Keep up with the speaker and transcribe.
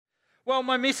Well,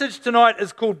 my message tonight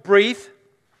is called Breathe,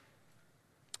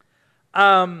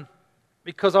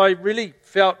 because I really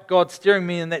felt God steering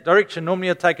me in that direction. Normally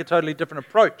I take a totally different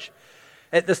approach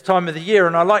at this time of the year,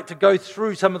 and I like to go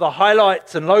through some of the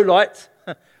highlights and lowlights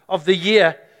of the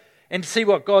year and see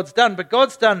what God's done. But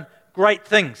God's done great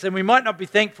things, and we might not be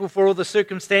thankful for all the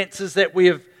circumstances that we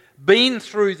have been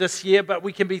through this year, but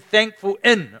we can be thankful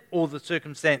in all the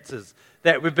circumstances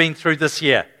that we've been through this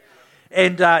year.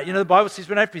 And, the Bible says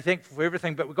we don't have to be thankful for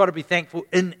everything, but we've got to be thankful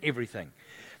in everything.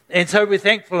 And so we're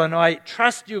thankful, and I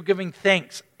trust you're giving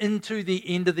thanks into the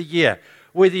end of the year.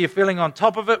 Whether you're feeling on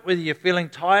top of it, whether you're feeling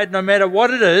tired, no matter what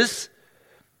it is,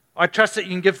 I trust that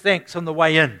you can give thanks on the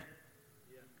way in.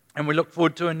 And we look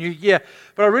forward to a new year.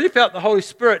 But I really felt the Holy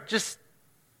Spirit just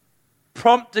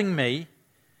prompting me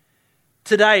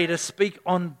today to speak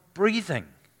on breathing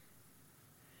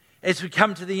as we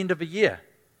come to the end of a year.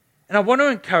 And I want to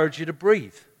encourage you to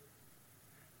breathe.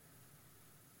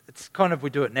 It's kind of, we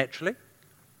do it naturally.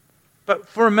 But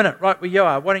for a minute, right where you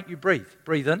are, why don't you breathe?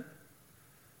 Breathe in.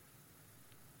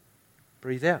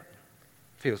 Breathe out.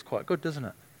 Feels quite good, doesn't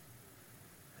it?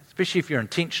 Especially if you're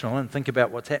intentional and think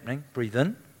about what's happening. Breathe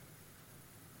in.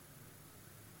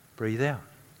 Breathe out.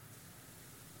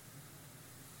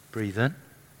 Breathe in.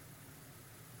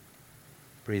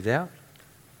 Breathe out.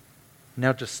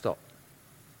 Now just stop.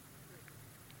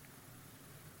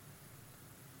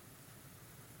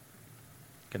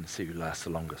 Going to see who lasts the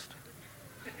longest.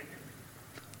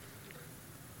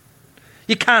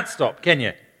 You can't stop, can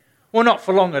you? Well, not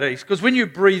for long at least, because when you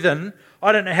breathe in,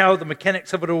 I don't know how the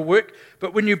mechanics of it all work,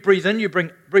 but when you breathe in, you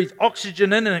breathe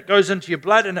oxygen in and it goes into your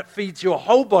blood and it feeds your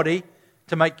whole body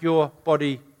to make your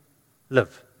body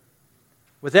live.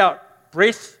 Without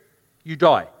breath, you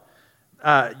die.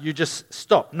 You just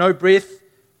stop. No breath,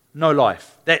 no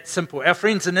life. That's simple. Our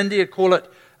friends in India call it,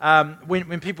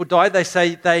 when people die, they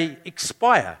say they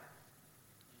expire,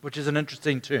 which is an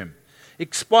interesting term.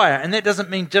 Expire, and that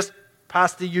doesn't mean just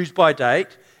past the use-by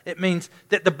date. It means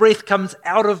that the breath comes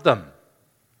out of them,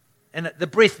 and the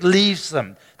breath leaves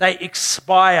them. They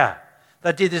expire.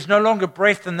 They're dead. There's no longer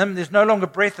breath in them. There's no longer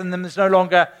breath in them. There's no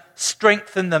longer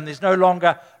strength in them. There's no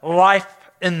longer life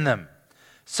in them.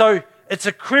 So it's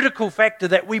a critical factor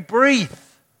that we breathe.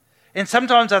 And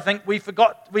sometimes I think we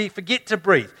forget to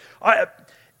breathe.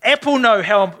 Apple know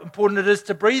how important it is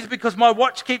to breathe because my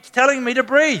watch keeps telling me to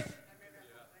breathe.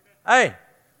 Hey,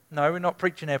 no, we're not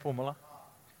preaching Apple, Miller.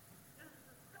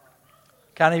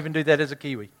 Can't even do that as a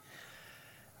Kiwi.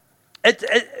 But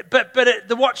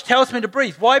the watch tells me to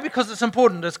breathe. Why? Because it's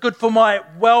important. It's good for my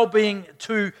well-being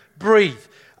to breathe.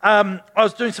 I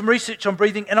was doing some research on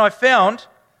breathing, and I found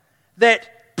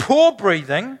that poor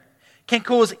breathing can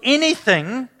cause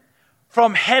anything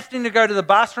from having to go to the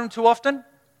bathroom too often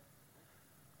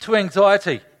to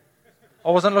anxiety. I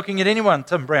wasn't looking at anyone,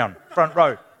 Tim Brown, front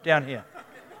row, down here.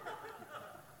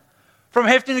 From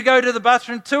having to go to the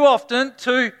bathroom too often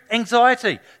to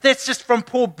anxiety. That's just from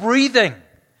poor breathing.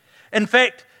 In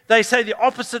fact, they say the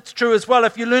opposite's true as well.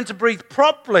 If you learn to breathe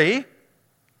properly,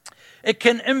 it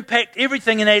can impact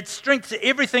everything and add strength to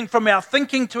everything from our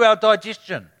thinking to our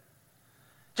digestion.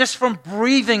 Just from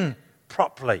breathing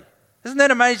properly. Isn't that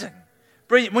amazing?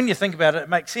 When you think about it, it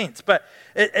makes sense. But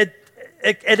it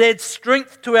adds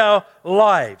strength to our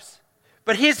lives.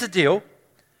 But here's the deal.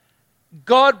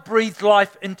 God breathed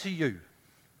life into you.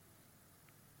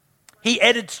 He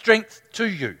added strength to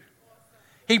you.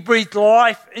 He breathed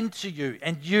life into you,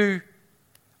 and you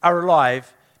are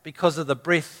alive because of the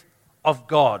breath of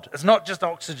God. It's not just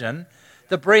oxygen,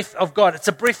 the breath of God. It's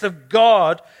the breath of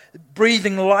God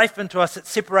breathing life into us that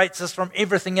separates us from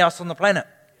everything else on the planet.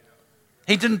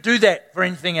 He didn't do that for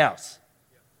anything else.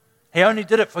 He only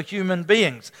did it for human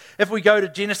beings. If we go to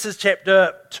Genesis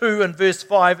chapter 2 and verse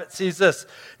 5, it says this: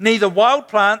 "Neither wild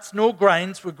plants nor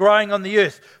grains were growing on the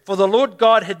earth, for the Lord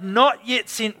God had not yet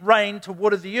sent rain to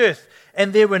water the earth,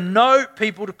 and there were no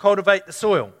people to cultivate the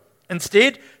soil.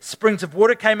 Instead, springs of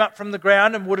water came up from the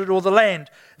ground and watered all the land.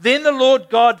 Then the Lord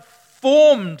God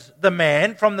formed the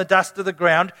man from the dust of the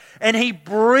ground, and he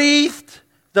breathed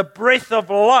the breath of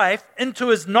life into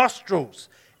his nostrils,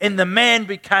 and the man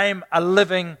became a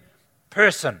living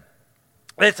person."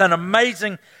 That's an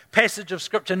amazing passage of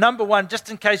Scripture. Number one, just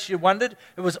in case you wondered,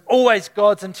 it was always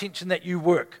God's intention that you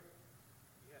work.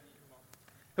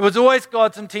 It was always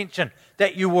God's intention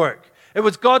that you work. It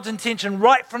was God's intention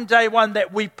right from day one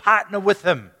that we partner with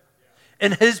Him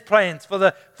in His plans for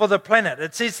the planet.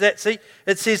 It says that, see?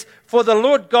 It says, "For the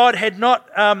Lord God had not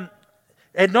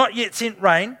yet sent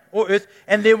rain or earth,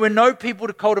 and there were no people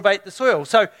to cultivate the soil."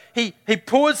 So he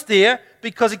paused there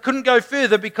because he couldn't go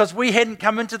further because we hadn't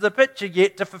come into the picture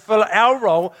yet to fulfill our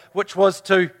role, which was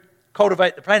to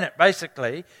cultivate the planet,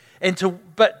 basically,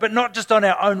 but not just on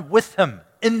our own, with him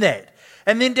in that.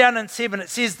 And then down in 7, it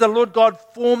says, the Lord God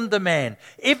formed the man.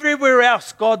 Everywhere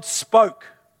else, God spoke,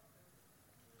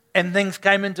 and things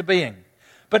came into being.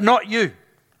 But not you.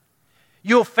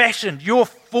 You're fashioned, you're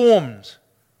formed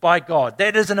by God.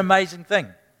 That is an amazing thing.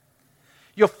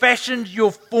 You're fashioned,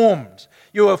 you're formed.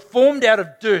 You are formed out of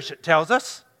dirt, it tells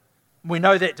us. We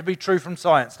know that to be true from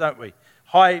science, don't we?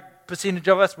 High percentage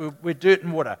of us, we're dirt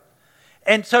and water.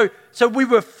 And so we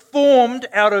were formed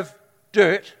out of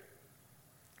dirt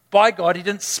by God. He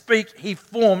didn't speak, he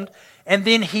formed, and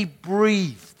then he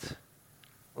breathed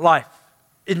life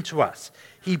into us.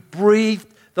 He breathed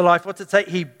the life. What's it say?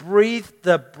 He breathed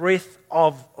the breath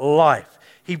of life.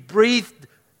 He breathed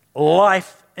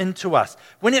life into us.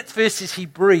 When it first says he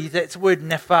breathed, that's the word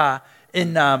nafar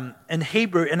in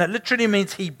Hebrew, and it literally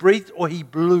means he breathed or he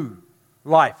blew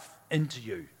life into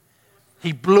you.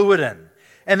 He blew it in.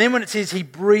 And then when it says he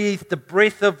breathed the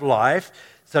breath of life,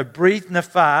 so breathed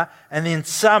nafar, and then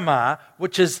sama,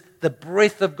 which is the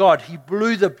breath of God. He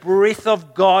blew the breath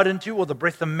of God into you, or the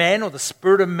breath of man, or the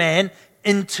spirit of man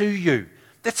into you.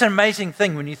 That's an amazing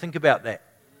thing when you think about that.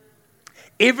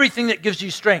 Everything that gives you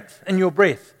strength in your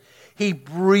breath, he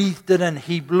breathed it in,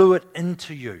 he blew it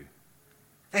into you.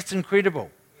 That's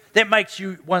incredible. That makes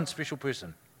you one special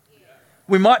person.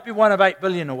 We might be one of 8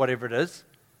 billion or whatever it is,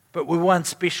 but we're one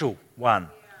special one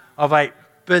of 8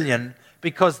 billion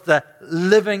because the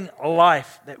living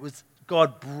life that was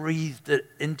God breathed it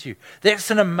into you.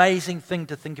 That's an amazing thing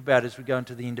to think about as we go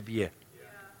into the end of the year.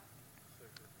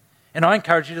 And I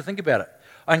encourage you to think about it.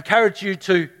 I encourage you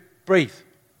to breathe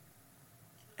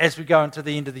as we go into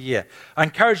the end of the year. I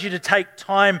encourage you to take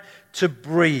time to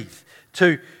breathe,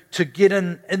 to get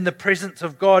in the presence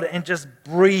of God and just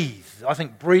breathe. I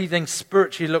think breathing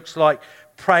spiritually looks like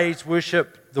praise,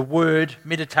 worship, the word,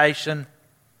 meditation.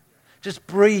 Just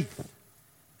breathe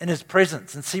in his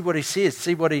presence and see what he says,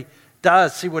 see what he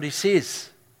does, see what he says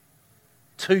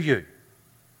to you.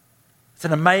 It's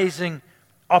an amazing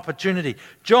opportunity.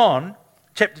 John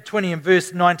chapter 20 and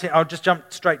verse 19, I'll just jump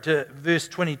straight to verse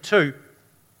 22,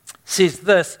 says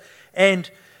this, and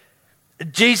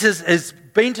Jesus has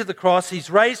been to the cross,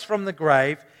 he's raised from the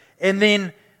grave, and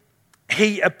then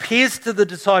he appears to the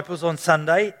disciples on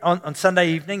Sunday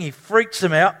evening. He freaks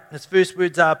them out. His first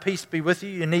words are, peace be with you.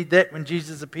 You need that when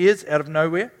Jesus appears out of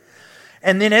nowhere.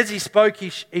 And then as he spoke, he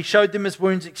showed them his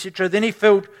wounds, etc. Then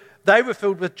they were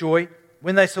filled with joy.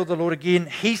 When they saw the Lord again,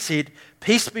 he said,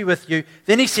 peace be with you.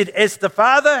 Then he said, as the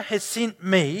Father has sent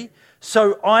me,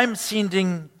 so I'm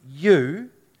sending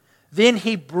you. Then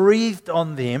he breathed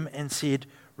on them and said,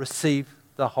 receive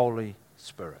the Holy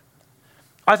Spirit.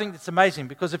 I think that's amazing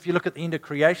because if you look at the end of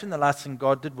creation, the last thing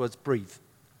God did was breathe.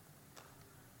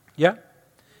 Yeah?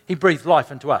 He breathed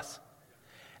life into us.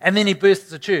 And then he births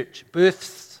the church.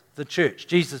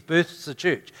 Jesus births the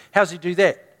church. How does he do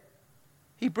that?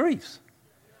 He breathes.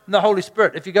 And the Holy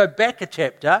Spirit. If you go back a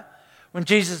chapter, when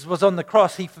Jesus was on the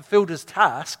cross, he fulfilled his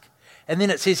task. And then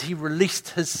it says he released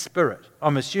his spirit.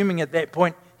 I'm assuming at that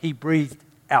point he breathed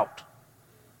out.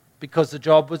 Because the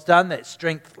job was done, that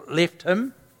strength left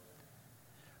him.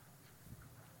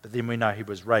 But then we know he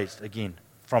was raised again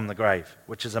from the grave,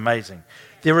 which is amazing.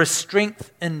 There is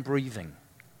strength in breathing.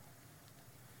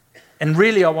 And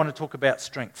really I want to talk about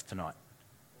strength tonight.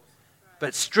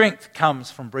 But strength comes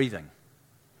from breathing.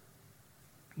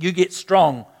 You get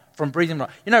strong from breathing right.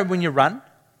 You know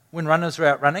when runners are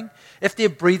out running, if their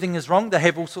breathing is wrong, they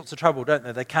have all sorts of trouble, don't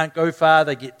they? They can't go far,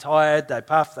 they get tired, they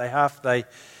puff, they huff,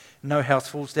 no house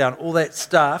falls down, all that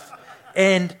stuff.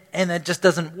 And it just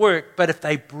doesn't work. But if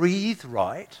they breathe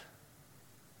right,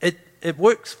 it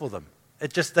works for them.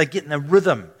 They get in a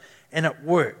rhythm and it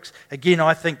works. Again,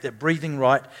 I think that breathing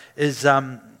right is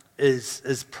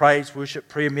praise, worship,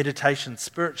 prayer, meditation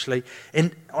spiritually.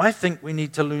 And I think we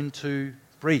need to learn to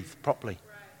breathe properly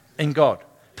in God,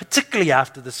 particularly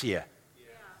after this year.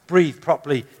 Breathe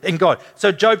properly in God.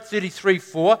 So Job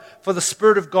 33:4, for the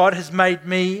Spirit of God has made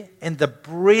me, and the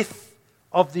breath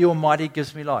of the Almighty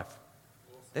gives me life.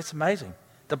 That's amazing.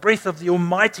 The breath of the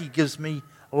Almighty gives me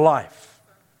life.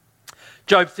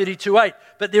 Job 32:8,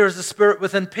 but there is a spirit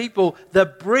within people, the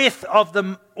breath of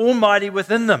the Almighty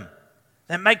within them.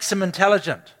 That makes them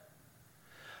intelligent.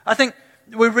 I think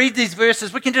we read these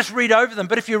verses, we can just read over them,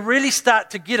 but if you really start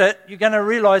to get it, you're going to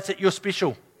realize that you're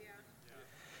special.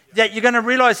 That you're going to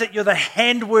realize that you're the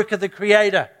handwork of the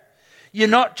Creator. You're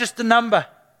not just a number.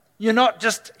 You're not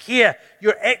just here.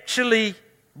 You're actually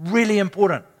really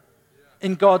important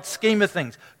in God's scheme of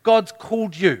things. God's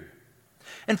called you.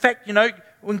 In fact,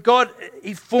 when God,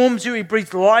 He forms you, He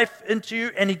breathes life into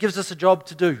you, and He gives us a job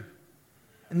to do.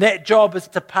 And that job is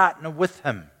to partner with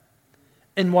him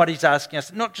in what he's asking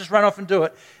us. Not just run off and do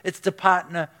it, it's to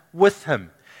partner with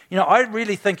him. You know, I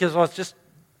really think, as I was just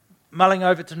mulling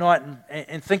over tonight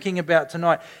and thinking about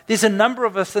tonight, there's a number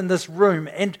of us in this room,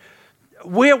 and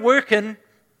we're working,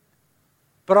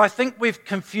 but I think we've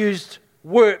confused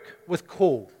work with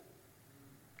call.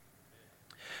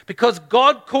 Because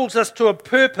God calls us to a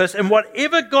purpose, and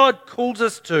whatever God calls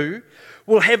us to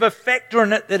will have a factor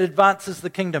in it that advances the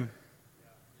kingdom.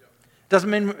 Doesn't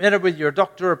matter whether you're a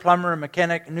doctor, a plumber, a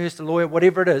mechanic, a nurse, a lawyer,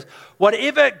 whatever it is.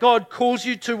 Whatever God calls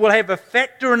you to will have a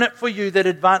factor in it for you that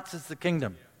advances the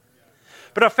kingdom.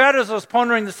 But I found as I was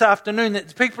pondering this afternoon that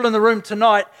there's people in the room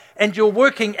tonight and you're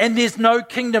working and there's no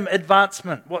kingdom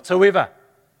advancement whatsoever.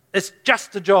 It's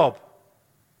just a job.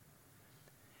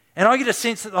 And I get a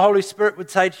sense that the Holy Spirit would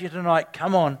say to you tonight,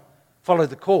 come on, follow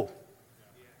the call.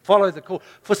 Follow the call.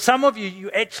 For some of you, you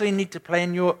actually need to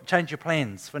change your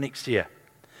plans for next year.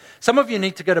 Some of you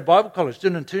need to go to Bible college, do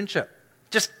an internship.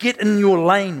 Just get in your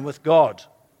lane with God.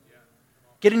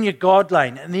 Get in your God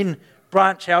lane and then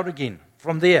branch out again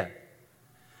from there.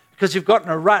 Because you've gotten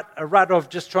a rut of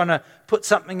just trying to put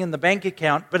something in the bank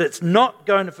account, but it's not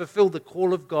going to fulfill the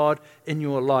call of God in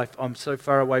your life. I'm so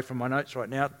far away from my notes right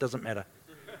now, it doesn't matter.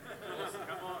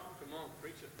 Come on,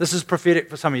 preach it. This is prophetic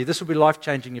for some of you. This will be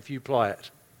life-changing if you apply it.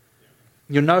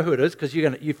 You'll know who it is because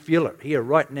you feel it here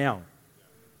right now.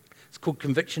 It's called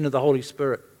conviction of the Holy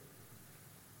Spirit.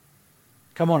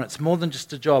 Come on, it's more than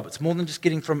just a job. It's more than just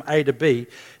getting from A to B.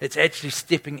 It's actually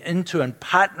stepping into and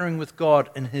partnering with God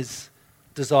in His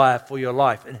desire for your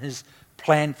life, in His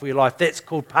plan for your life. That's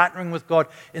called partnering with God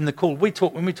in the call.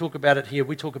 When we talk about it here,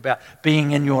 we talk about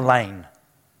being in your lane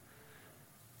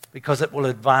because it will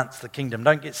advance the kingdom.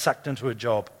 Don't get sucked into a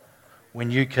job when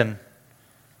you can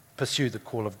pursue the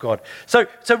call of God. So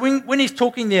when he's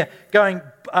talking there, going,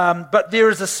 but there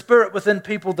is a spirit within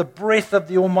people, the breath of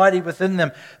the Almighty within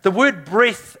them. The word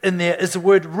breath in there is the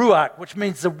word ruach, which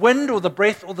means the wind or the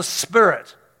breath or the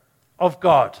spirit of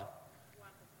God.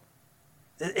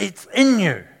 It's in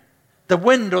you. The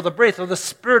wind or the breath or the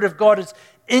spirit of God is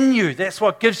in you. That's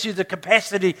what gives you the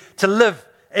capacity to live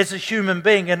as a human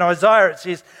being. In Isaiah it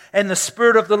says, and the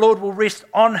Spirit of the Lord will rest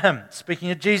on him,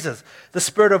 speaking of Jesus. The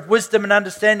Spirit of wisdom and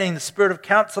understanding, the Spirit of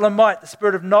counsel and might, the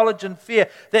Spirit of knowledge and fear.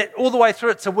 That all the way through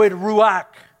it's a word ruach.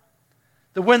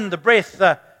 The wind, the breath,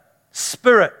 the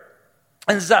Spirit.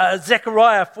 In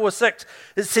Zechariah 4:6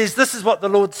 it says, this is what the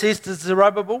Lord says to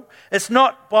Zerubbabel. It's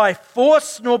not by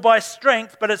force nor by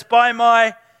strength, but it's by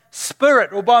my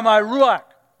Spirit or by my ruach,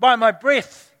 by my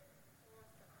breath.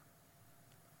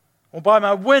 Or by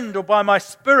my wind, or by my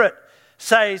spirit,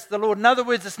 says the Lord. In other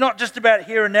words, it's not just about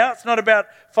here and now. It's not about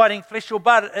fighting flesh or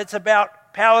blood. It's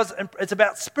about powers and it's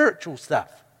about spiritual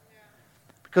stuff.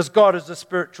 Because God is a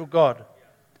spiritual God.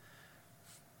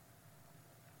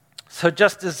 So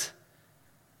just as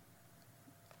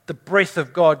the breath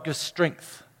of God gives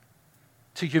strength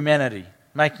to humanity,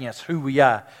 making us who we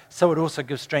are, so it also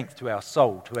gives strength to our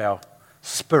soul, to our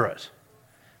spirit.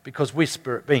 Because we're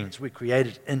spirit beings. We're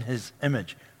created in His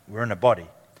image. We're in a body.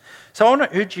 So I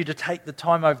want to urge you to take the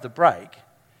time over the break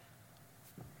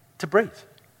to breathe.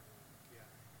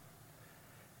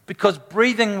 Because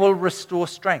breathing will restore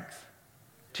strength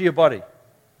to your body,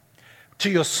 to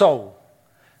your soul,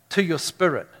 to your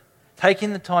spirit.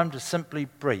 Taking the time to simply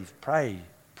breathe, pray,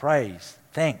 praise,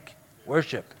 thank,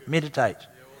 worship, meditate.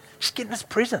 Just get in His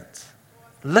presence.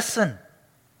 Listen.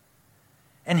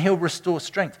 And He'll restore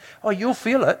strength. Oh, you'll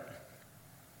feel it.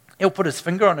 He'll put His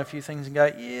finger on a few things and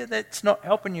go, yeah, that's not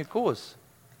helping your cause.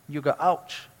 You'll go,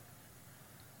 ouch.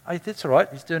 Oh, that's all right.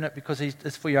 He's doing it because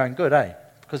it's for your own good,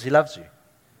 because He loves you.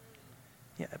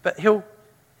 Yeah, but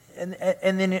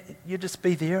and then you just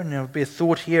be there and there'll be a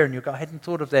thought here and you'll go, I hadn't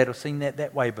thought of that or seen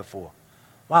that way before.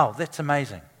 Wow, that's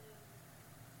amazing.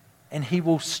 And He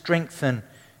will strengthen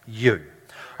you.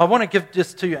 I want to give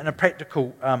this to you in a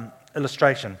practical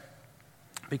illustration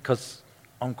because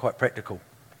I'm quite practical.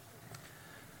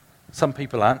 Some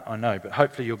people aren't, I know, but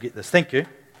hopefully you'll get this. Thank you.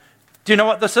 Do you know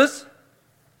what this is?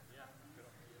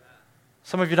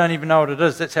 Some of you don't even know what it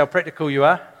is. That's how practical you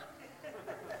are.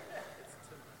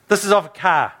 This is off a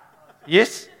car.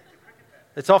 Yes?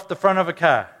 It's off the front of a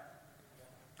car.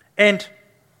 And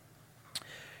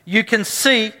you can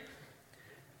see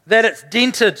that it's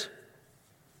dented.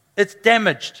 It's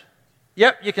damaged.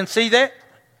 Yep, you can see that.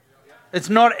 It's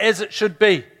not as it should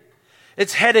be.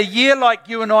 It's had a year like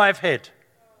you and I have had.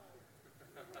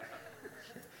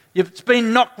 It's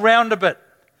been knocked round a bit.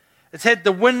 It's had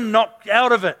the wind knocked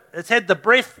out of it. It's had the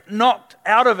breath knocked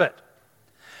out of it.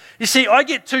 You see, I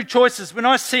get two choices. When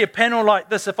I see a panel like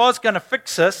this, if I was going to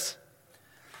fix this,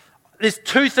 there's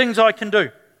two things I can do.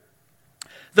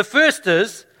 The first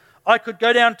is, I could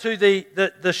go down to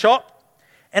the shop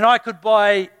and I could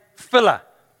buy filler.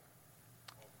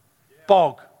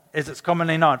 Bog, as it's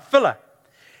commonly known. Filler.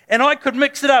 And I could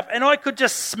mix it up and I could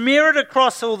just smear it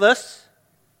across all this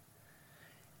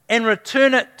and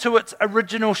return it to its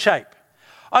original shape.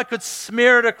 I could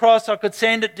smear it across, I could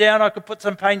sand it down, I could put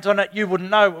some paint on it. You wouldn't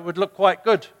know, it would look quite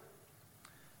good.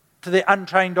 To the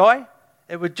untrained eye,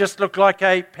 it would just look like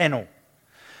a panel.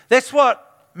 That's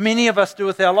what many of us do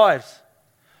with our lives.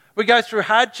 We go through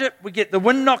hardship, we get the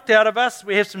wind knocked out of us,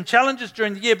 we have some challenges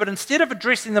during the year, but instead of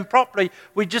addressing them properly,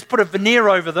 we just put a veneer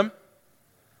over them.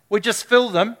 We just fill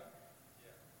them,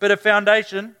 bit of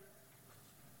foundation.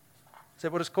 Is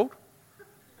that what it's called?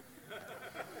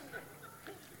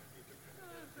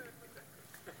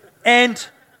 And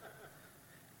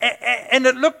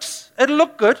it'll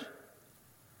look good.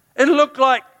 It'll look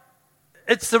like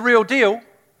it's the real deal.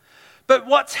 But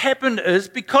what's happened is,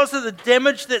 because of the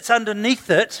damage that's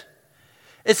underneath it,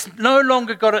 it's no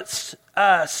longer got its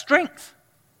strength.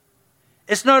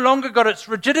 It's no longer got its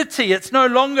rigidity. It's no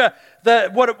longer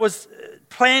what it was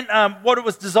what it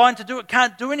was designed to do. It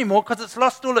can't do anymore because it's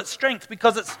lost all its strength,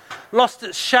 because it's lost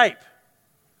its shape.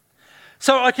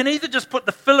 So I can either just put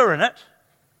the filler in it,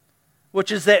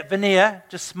 which is that veneer,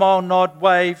 just smile, nod,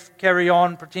 wave, carry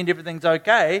on, pretend everything's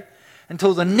okay,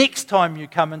 until the next time you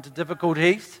come into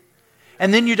difficulties,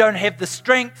 and then you don't have the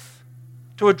strength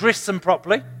to address them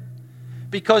properly,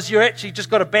 because you actually just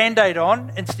got a Band-Aid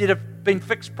on instead of being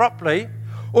fixed properly.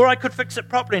 Or I could fix it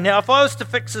properly. Now, if I was to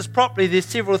fix this properly, there's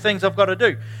several things I've got to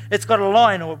do. It's got a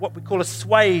line, or what we call a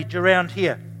swage, around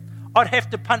here. I'd have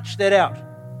to punch that out.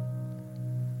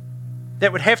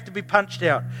 That would have to be punched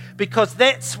out, because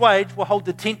that swage will hold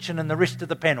the tension in the rest of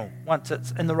the panel once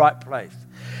it's in the right place.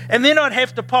 And then I'd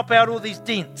have to pop out all these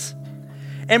dents.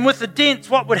 And with the dents,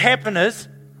 what would happen is,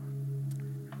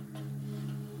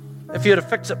 if you were to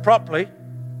fix it properly,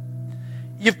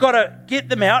 you've got to get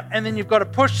them out, and then you've got to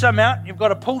push some out, you've got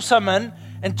to pull some in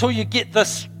until you get the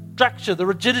structure, the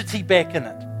rigidity back in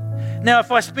it. Now,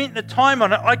 if I spent the time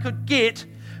on it, I could get,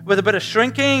 with a bit of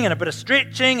shrinking and a bit of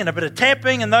stretching and a bit of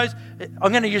tapping and those,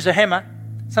 I'm going to use a hammer.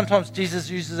 Sometimes Jesus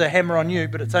uses a hammer on you,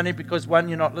 but it's only because, one,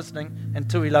 you're not listening, and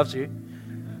two, he loves you.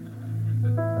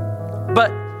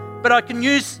 But I could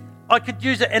use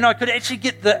it, and I could actually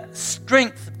get the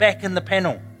strength back in the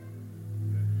panel,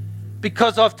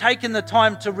 because I've taken the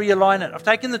time to realign it. I've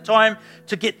taken the time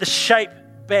to get the shape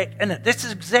back in it. This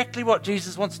is exactly what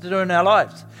Jesus wants to do in our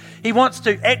lives. He wants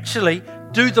to actually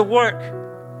do the work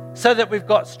so that we've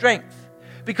got strength.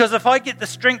 Because if I get the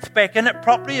strength back in it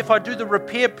properly, if I do the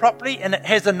repair properly and it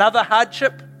has another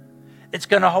hardship, it's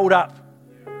going to hold up.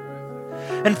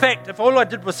 In fact, if all I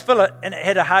did was fill it and it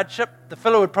had a hardship, the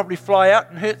filler would probably fly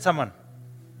out and hurt someone.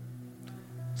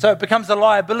 So it becomes a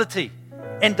liability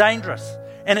and dangerous.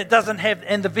 And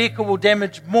the vehicle will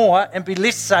damage more and be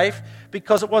less safe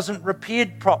because it wasn't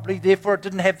repaired properly, therefore it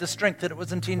didn't have the strength that it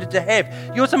was intended to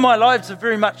have. Yours and my lives are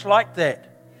very much like that.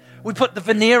 We put the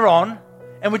veneer on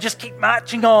and we just keep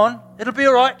marching on. It'll be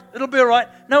all right. It'll be all right.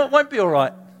 No, it won't be all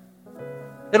right.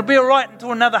 It'll be all right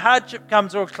until another hardship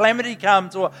comes, or a calamity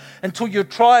comes, or until you're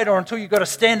tried, or until you've got to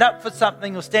stand up for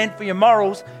something or stand for your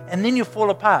morals, and then you fall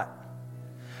apart.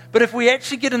 But if we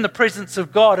actually get in the presence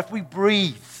of God, if we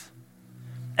breathe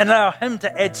and allow Him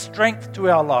to add strength to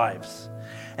our lives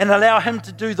and allow Him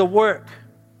to do the work.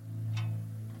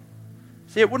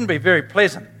 See, it wouldn't be very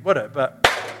pleasant, would it? But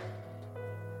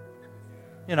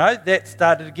that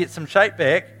started to get some shape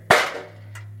back.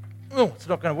 Oh, it's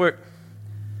not going to work.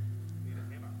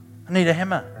 I need a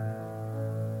hammer.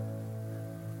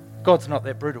 God's not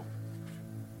that brutal.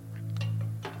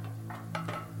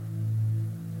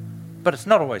 But it's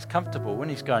not always comfortable when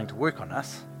He's going to work on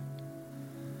us.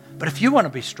 But if you want to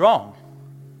be strong,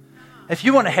 if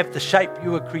you want to have the shape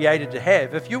you were created to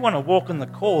have, if you want to walk in the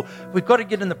call, we've got to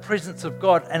get in the presence of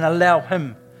God and allow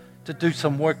Him to do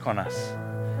some work on us.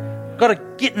 Got to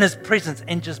get in His presence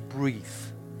and just breathe.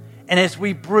 And as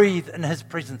we breathe in His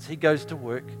presence, He goes to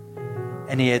work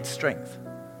and He adds strength.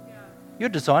 You're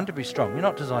designed to be strong. You're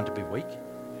not designed to be weak.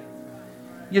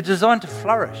 You're designed to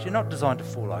flourish. You're not designed to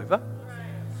fall over.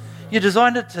 You're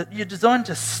designed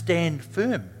to stand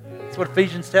firm. That's what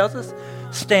Ephesians tells us.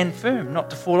 Stand firm, not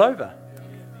to fall over.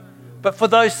 But for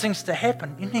those things to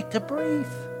happen, you need to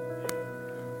breathe,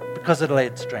 because it'll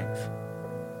add strength.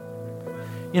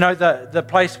 The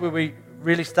place where we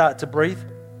really start to breathe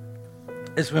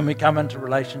is when we come into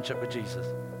relationship with Jesus.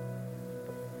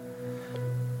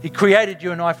 He created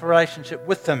you and I for a relationship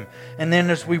with Him, and then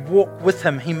as we walk with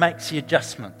Him, He makes the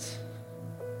adjustments.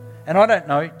 And I don't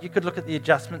know, you could look at the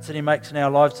adjustments that he makes in our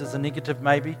lives as a negative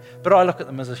maybe, but I look at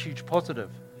them as a huge positive.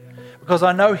 Because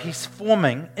I know he's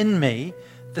forming in me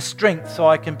the strength so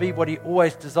I can be what he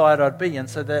always desired I'd be, and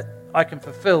so that I can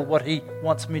fulfill what he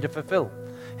wants me to fulfill.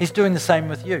 He's doing the same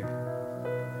with you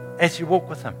as you walk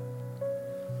with him.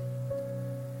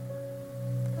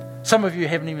 Some of you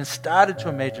haven't even started to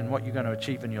imagine what you're going to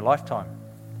achieve in your lifetime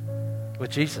with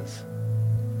Jesus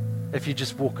if you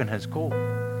just walk in his call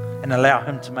and allow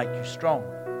him to make you strong.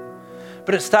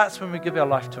 But it starts when we give our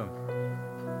life to him.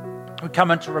 We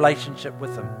come into relationship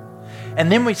with him.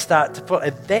 And then at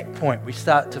that point, we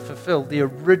start to fulfill the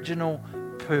original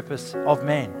purpose of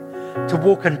man. To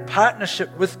walk in partnership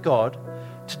with God,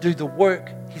 to do the work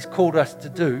he's called us to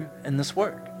do in this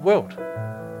world.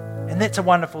 And that's a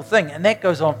wonderful thing. And that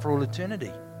goes on for all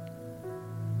eternity.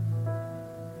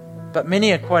 But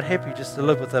many are quite happy just to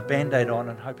live with a Band-Aid on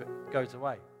and hope it goes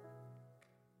away.